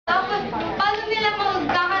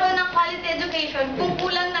ngayon kung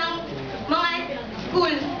kulang ng mga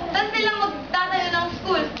school? Saan sila magtatayo ng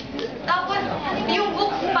school? Tapos, yung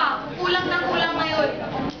books pa, kulang na kulang ngayon.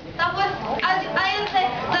 Tapos, ayon sa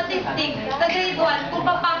statistics, sa grade 1, kung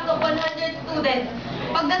papasok 100 students,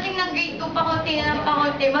 pagdating ng grade 2, pakunti na ng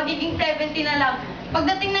pakunti, magiging 70 na lang.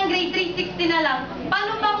 Pagdating ng grade 3, 60 na lang.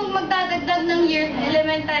 Paano pa kung magdadagdag ng years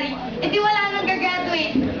elementary? E di wala nang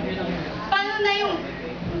gagraduate. Paano na yung,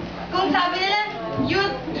 kung sabi nila,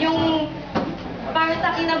 youth, yung para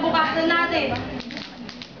sa kinabukasan natin.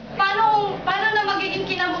 Paano na magiging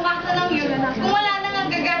kinabukasan ng youth kung wala na nang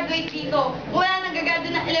gagraduate dito? Wala nang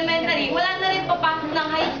gagraduate ng elementary, wala na rin papasok ng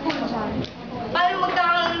high school. Paano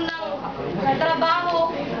magkakaroon ng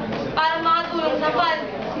trabaho para makatulong sa fund,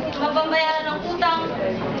 mapambayaran ng utang.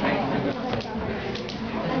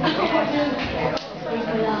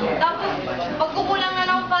 Tapos, pagkukulang na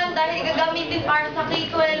ng fund dahil gagamitin para sa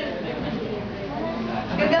K-12,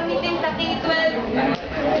 gagamitin sa K-12,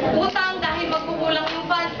 utang dahil magkukulang yung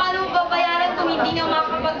fund. Paano babayaran kung hindi nyo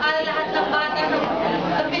makakapag-aral lahat ng bata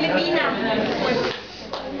sa Pilipinas?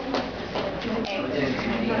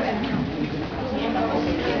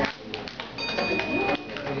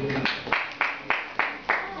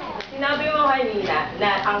 Sinabi mo kanina na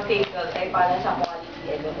ang K-12 ay para sa quality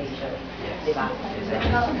education. Di ba? Di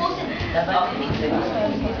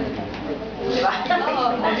ba?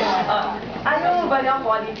 Ano ba ng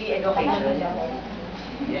quality education?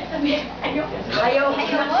 Ayaw mo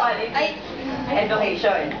ng quality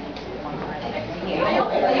education.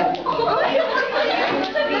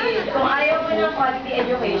 Kung ayaw mo ng quality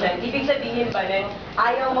education, ibig sabihin ba nun,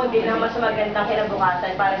 ayaw mo din ng mas magandang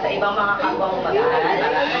kinabukasan para sa ibang mga kapwa mong mag-aaral?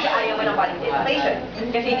 Kasi ayaw mo ng quality education.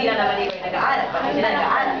 Kasi hindi lang naman ikaw yung nag-aaral, pati sila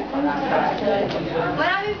nag-aaral.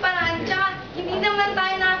 Maraming paraan, tsaka hindi naman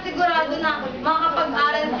tayo nakasigurado na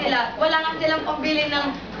makakapag-aral sila. Wala nga silang pambili ng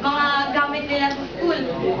mga gamit nila sa school.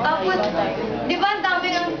 Tapos, di ba ang dami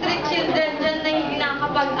ng street children dyan na hindi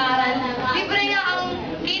nakakapag-aral? Libre nga ang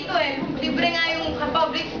K-12, libre nga yung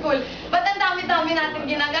public school. Ba't ang dami-dami natin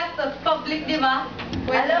ginagastos? Public, di ba?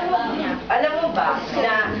 Alam mo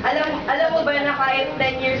ba na kahit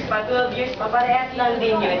 10 years pa, 12 years pa, parehas lang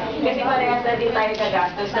din yun. Kasi parehas na din tayo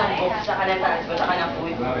nagastos ng books, saka ng transport, saka ng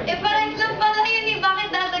food. Eh, parehas lang pala yun eh. Bakit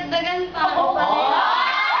dadagdagan pa? Oo.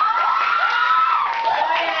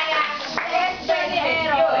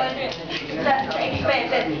 Sa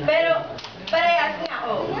expenses. Pero, parehas nga,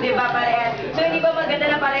 di ba parehas? So, hindi ba maganda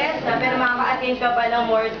na parehas na, pero makaka-attend ka pa ng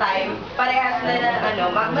more time, parehas na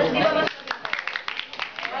mas, di ba mas...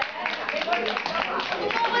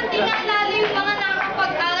 Kumukunti nga lalo yung mga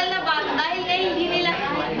nakakapag-aral na bata dahil nga hindi nila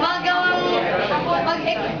magawang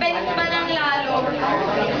mag-expense pa ng lalo.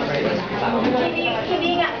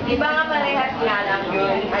 Hindi nga, di ba nga parehas nga lang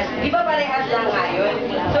yun? Di ba parehas lang nga yun?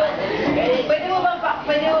 So, pwede mo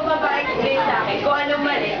ba pa-explain sa akin kung anong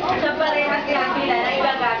mali sa parehas lang sila na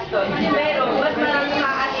igagastos, pero mas maraming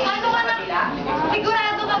makakasin Paano sa ka na? kabila?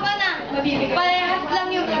 Sigurado ka ba na parehas lang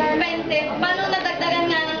yung expenses? Paano madadagdagan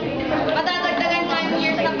nga yung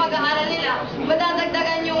years na pag-aaral nila?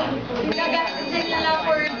 Madadagdagan yung gagastusin nila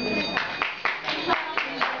for...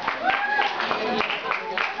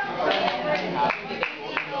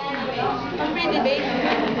 Ang free debate?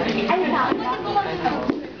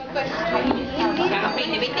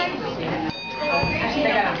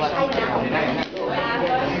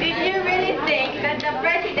 Did you really think that the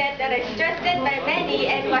president that is trusted by many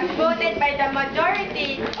and was voted by the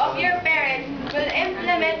majority of your parents will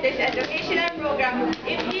implement this educational program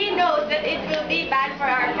if he knows that it will be bad for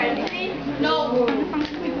our country? No.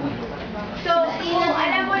 So, kung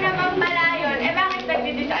alam mo namang pala yun, bakit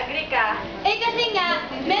nagdi-disagree ka? Eh kasi nga,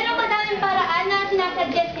 merong madaming paraan na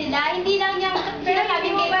sinasuggest sila. Hindi lang yung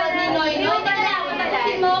sinasabing kay Todd ni Noy. No, teka lang,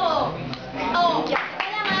 patapusin mo ko. Oh,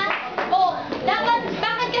 kaya nga. Oh,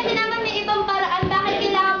 bakit kasi naman may ibang paraan? Bakit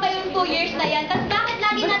kailangan pa yung 2 years na yan? Tapos bakit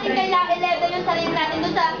lagi natin kailangan i-level yung sarili natin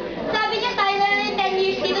doon sa... Sabi niya tayo na yung 10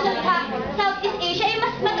 years dito sa Southeast Asia, eh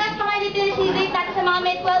mas mataas pa nga literacy rate natin sa mga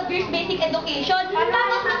may 12 years basic education.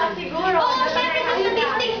 Tapos, siguro. oo, syempre sa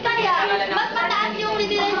statistics kaya, mas mataas yung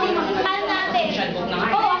literacy rate natin.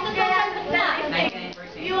 Oo, sa social book na.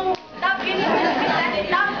 Yung top university,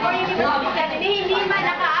 top 4 university, hindi man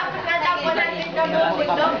nakaabot na top 100 na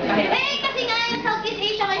mundo. Eh, kasi nga yung Southeast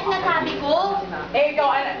Asia kayo sinasabi ko. Eh, ikaw,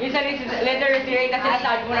 yung sa literacy rate na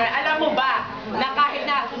sinasabi mo na, alam mo ba, na kahit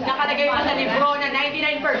na nakalagay pa sa libro na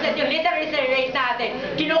 99% yung literacy rate natin,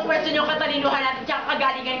 kinu-question yung katalinuhan natin tsaka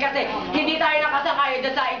kagalingan kasi hindi tayo nakasakay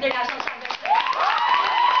doon sa international standards.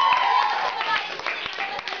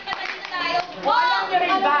 Alam nyo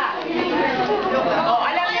rin ba?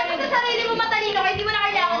 Alam nyo rin. Sa sarili mo matalino, kaya hindi mo na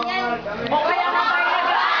kailangan yan. O kaya nga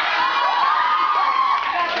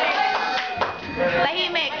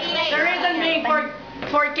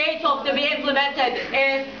to be implemented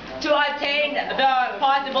is to attain to have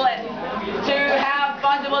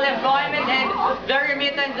possible employment and the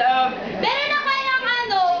remittance of Meron na kayang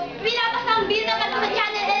pinapasang bill na sa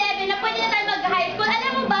Channel 11 na pwede na tayo mag-high school.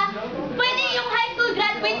 Alam mo ba, pwede yung high school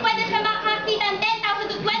graduate, pwede siya makakita ng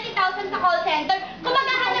 10,000 to 20,000 sa call center. Kung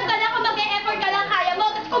maghahanap ka lang, kung mag-e-effort ka lang, kaya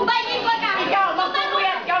mo. Tapos kung bilingual ka, ikaw,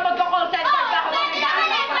 magpupuyat ka, magko-call center ka,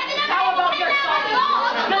 how about your studies?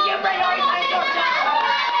 Will you prioritize your job?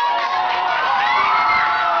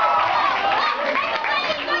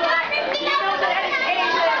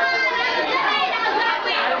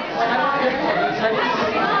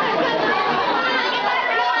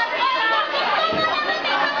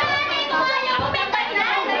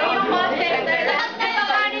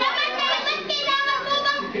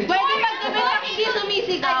 Pwede magdabit na hindi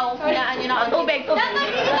sumisigaw. Hinaan nyo na ang tubig.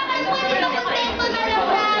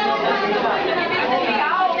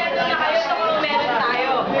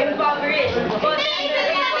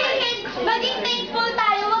 Maging thankful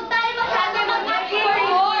tayo. Huwag tayo masyado mag-action.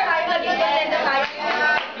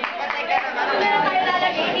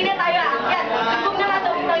 Hindi na tayo aakyat. Kung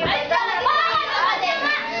nakatawin tayo. Ay, sana!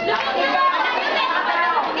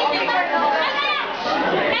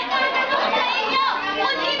 Nagkakaroon sa inyo.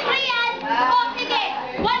 Kung libre yan, o sige,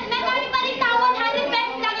 madami pa rin tao, 100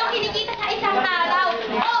 pesos lang yung kinikita sa isang araw.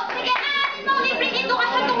 O sige, aanin mong libre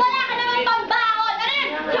edukasyon kung wala ka naman pambaon. Ano yun?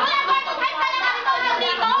 Simula quarter time pa lang kami tawag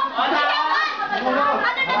dito? Sige,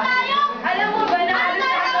 ano na tayo? Alam mo ba na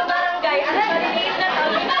sa barangay, ang maliliit na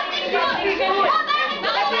tao,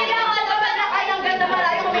 kasi lang alam ba na kayang ganda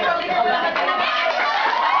malayo kung may public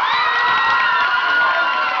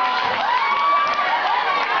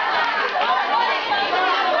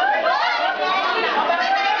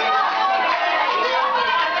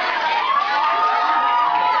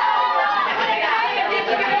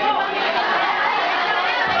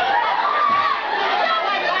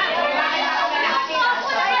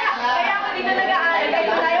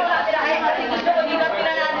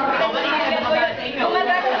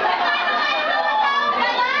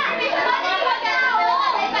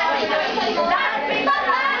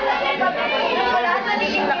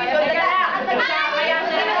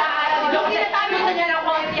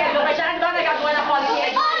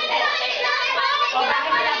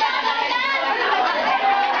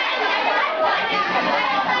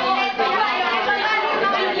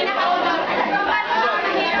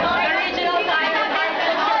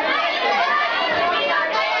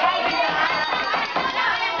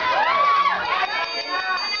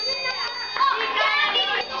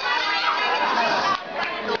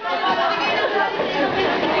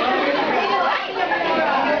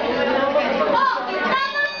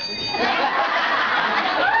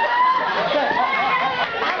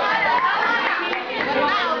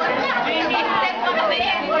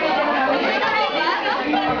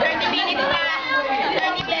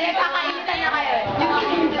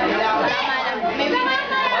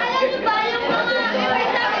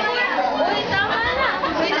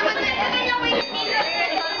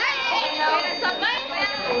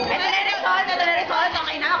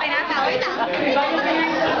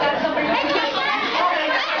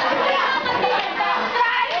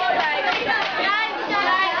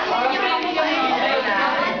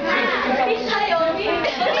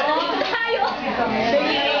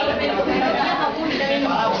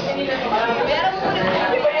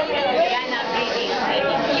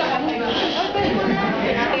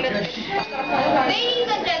Ladies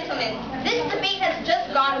and gentlemen, this debate has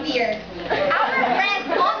just gone weird. Our friends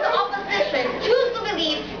on the opposition choose to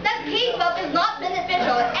believe that K-12 is not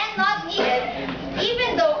beneficial and not needed,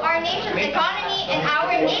 even though our nation's economy and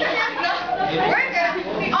our nation's workers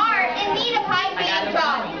are in need of high-paying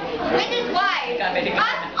jobs. Which is why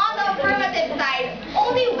us on the affirmative side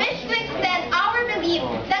only wish to extend our belief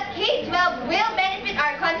that K-12 will benefit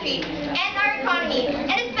our country and our economy,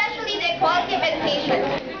 and especially the equality of education.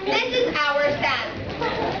 This is our stand.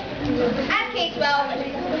 At K-12,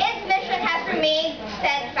 its mission has remained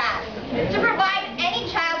steadfast to provide any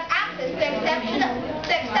child access to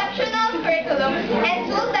exceptional curriculum and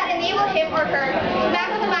tools that enable him or her to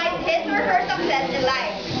maximize his or her success in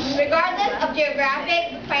life, regardless of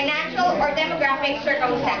geographic, financial, or demographic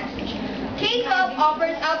circumstances. K-12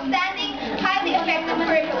 offers outstanding, highly effective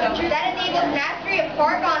curriculum that enables mastery of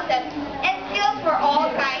core concepts and skills for all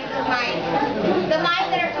kinds of minds. The minds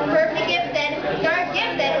that are superbly gifted, that are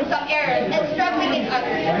gifted in some areas and struggling in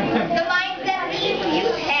others. The minds that need to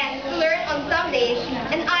use hands to learn on some days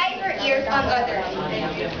and eyes or ears on others.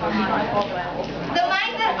 The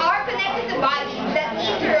minds that are connected to bodies that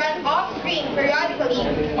need to run off-screen periodically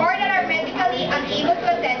or that are medically unable to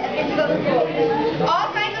attend a physical school. All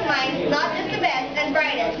kinds of minds and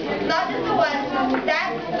brightest, not just the ones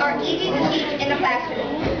that are easy to teach in a classroom.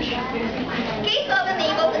 K-12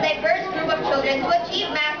 enables a diverse group of children to achieve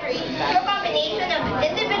mastery through a combination of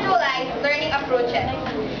individualized learning approaches,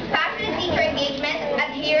 passionate teacher engagement,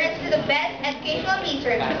 adherence to the best educational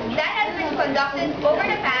research that has been conducted over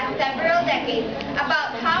the past several decades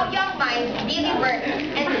about how young minds really work,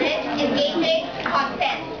 and rich, engaging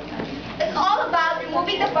content. It's all about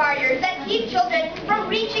removing the barriers that keep children from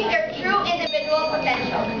reaching their true individual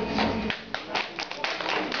potential.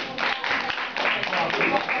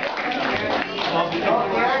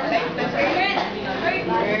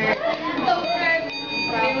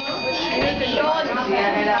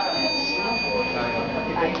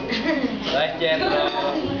 Vice Chair.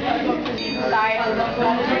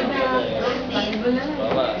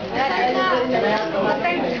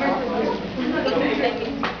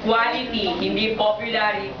 Quality, hindi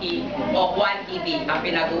popularity o quantity ang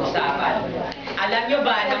pinag-uusapan. Alam nyo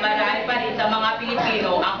ba na marami pa rin sa mga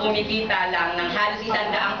Pilipino ang kumikita lang ng halos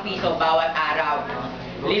 100 piso bawat araw?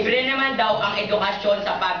 Libre naman daw ang edukasyon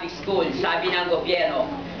sa public school, sabi ng gobyerno.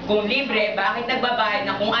 Kung libre, bakit nagbabayad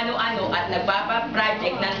ng kung ano-ano at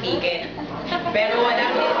nagpapa-project ng ticket? Pero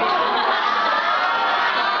walang libre.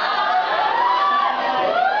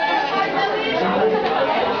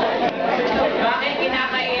 Bakit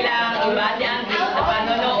kinakailangang ibase ang grade sa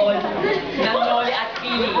panonood ng Noli at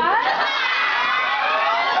Pili?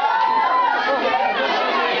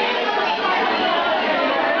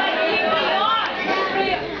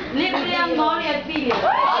 Libre ang Noli at Pili.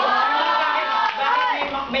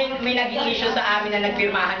 Bakit may nag-issue sa amin na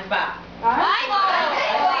nagpirmahan pa?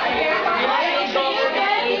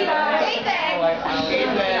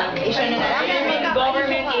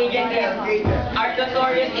 Government agencies are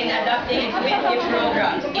notorious in adopting expensive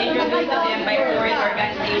programs introduced to them by foreign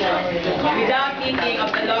organizations without thinking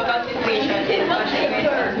of the local situation and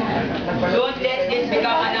consequences. Don't let this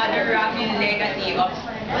become another rampant legacy of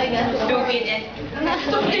stupid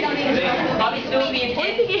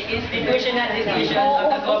institutional decisions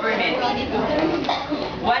of the government.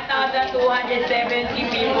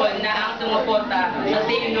 1,270 people na ang sumuporta sa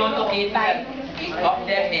Say No to K-12 of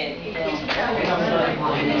DepEd.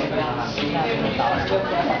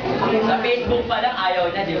 Sa Facebook pa lang ayaw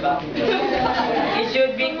na, di ba? It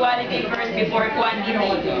should be quality first before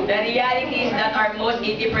quantity. The reality is that almost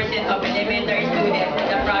 80% of elementary students in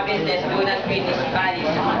the provinces do not finish college.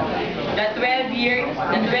 The 12 years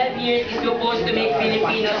is supposed to make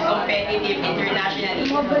Filipinos competitive internationally.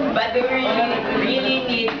 But we really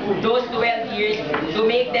need those 12 years to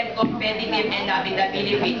make them competitive and not in the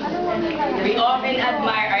Philippines. We often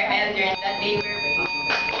admire our elders that they were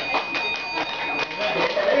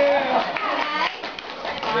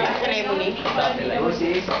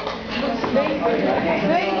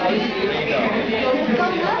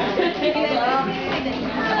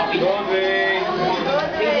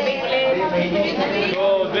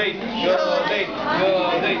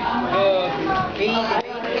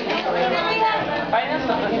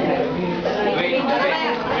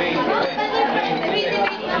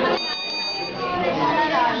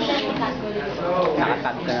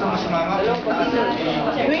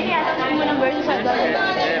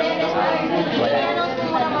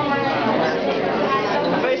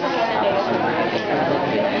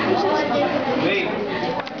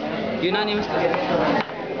Unanimous.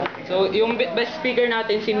 So, yung best speaker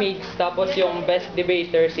natin si Migs, tapos yung best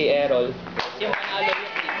debater si Errol. Yung panalo yung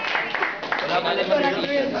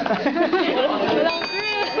Migs.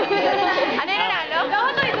 Ano yung nanalo?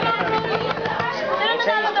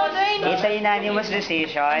 It's a unanimous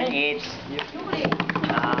decision. It's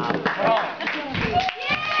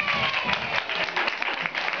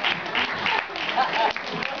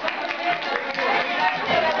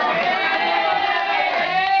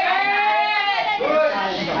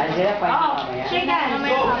wrong. Shake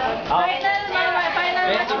hands.